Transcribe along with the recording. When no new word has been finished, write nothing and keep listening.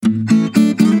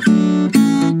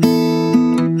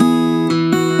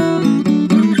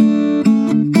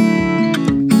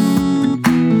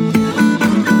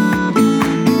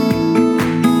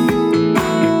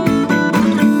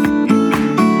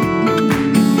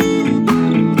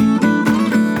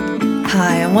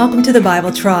and welcome to the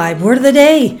Bible Tribe. Word of the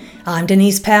Day. I'm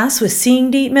Denise Pass with Seeing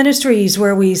Deep Ministries,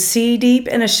 where we see deep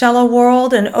in a shallow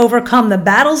world and overcome the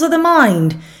battles of the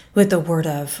mind with the Word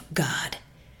of God.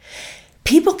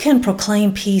 People can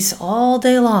proclaim peace all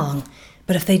day long,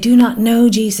 but if they do not know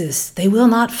Jesus, they will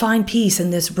not find peace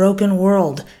in this broken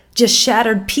world, just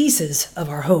shattered pieces of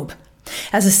our hope.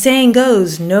 As the saying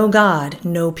goes, no God,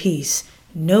 no peace.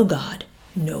 No God,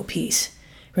 no peace.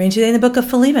 Reading today in the book of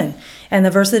Philemon, and the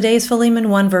verse of the day is Philemon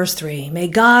 1 verse 3. May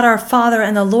God our Father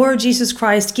and the Lord Jesus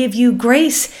Christ give you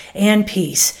grace and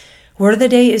peace. Word of the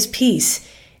day is peace.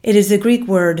 It is the Greek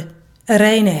word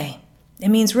eīrήνη. It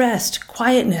means rest,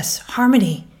 quietness,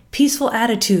 harmony, peaceful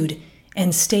attitude,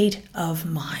 and state of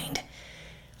mind.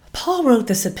 Paul wrote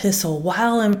this epistle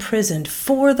while imprisoned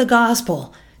for the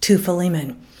gospel to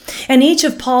Philemon. In each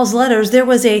of Paul's letters, there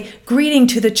was a greeting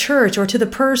to the church or to the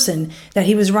person that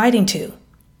he was writing to.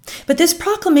 But this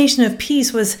proclamation of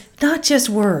peace was not just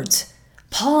words.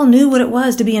 Paul knew what it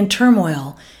was to be in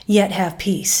turmoil, yet have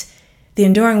peace. The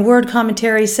Enduring Word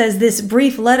commentary says this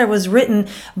brief letter was written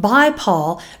by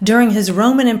Paul during his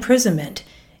Roman imprisonment,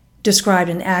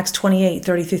 described in Acts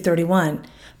 28:30-31.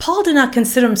 Paul did not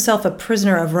consider himself a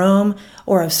prisoner of Rome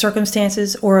or of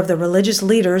circumstances or of the religious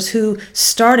leaders who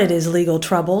started his legal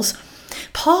troubles.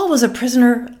 Paul was a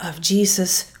prisoner of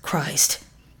Jesus Christ.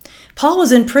 Paul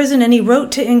was in prison and he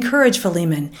wrote to encourage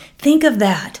Philemon. Think of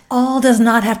that. All does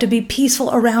not have to be peaceful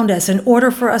around us in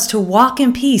order for us to walk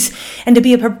in peace and to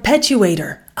be a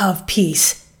perpetuator of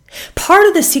peace. Part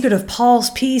of the secret of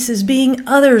Paul's peace is being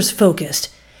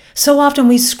others-focused. So often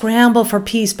we scramble for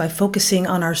peace by focusing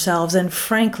on ourselves, and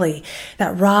frankly,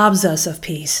 that robs us of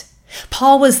peace.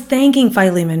 Paul was thanking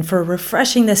Philemon for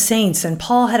refreshing the saints, and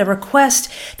Paul had a request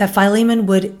that Philemon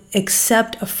would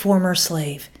accept a former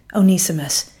slave,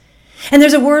 Onesimus. And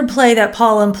there's a wordplay that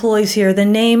Paul employs here. The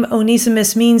name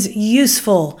Onesimus means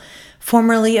useful.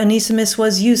 Formerly, Onesimus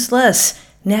was useless.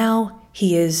 Now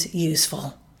he is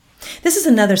useful. This is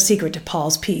another secret to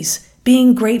Paul's peace,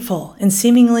 being grateful in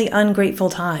seemingly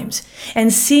ungrateful times,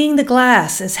 and seeing the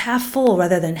glass as half full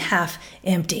rather than half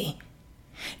empty.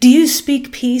 Do you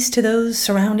speak peace to those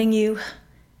surrounding you?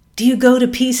 Do you go to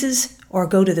pieces or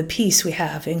go to the peace we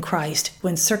have in Christ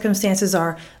when circumstances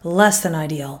are less than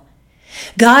ideal?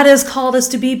 God has called us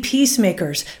to be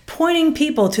peacemakers, pointing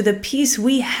people to the peace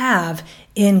we have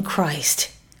in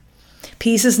Christ.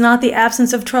 Peace is not the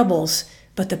absence of troubles,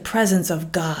 but the presence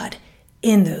of God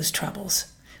in those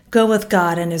troubles. Go with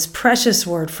God and His precious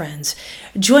word, friends.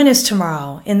 Join us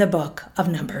tomorrow in the book of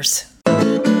Numbers.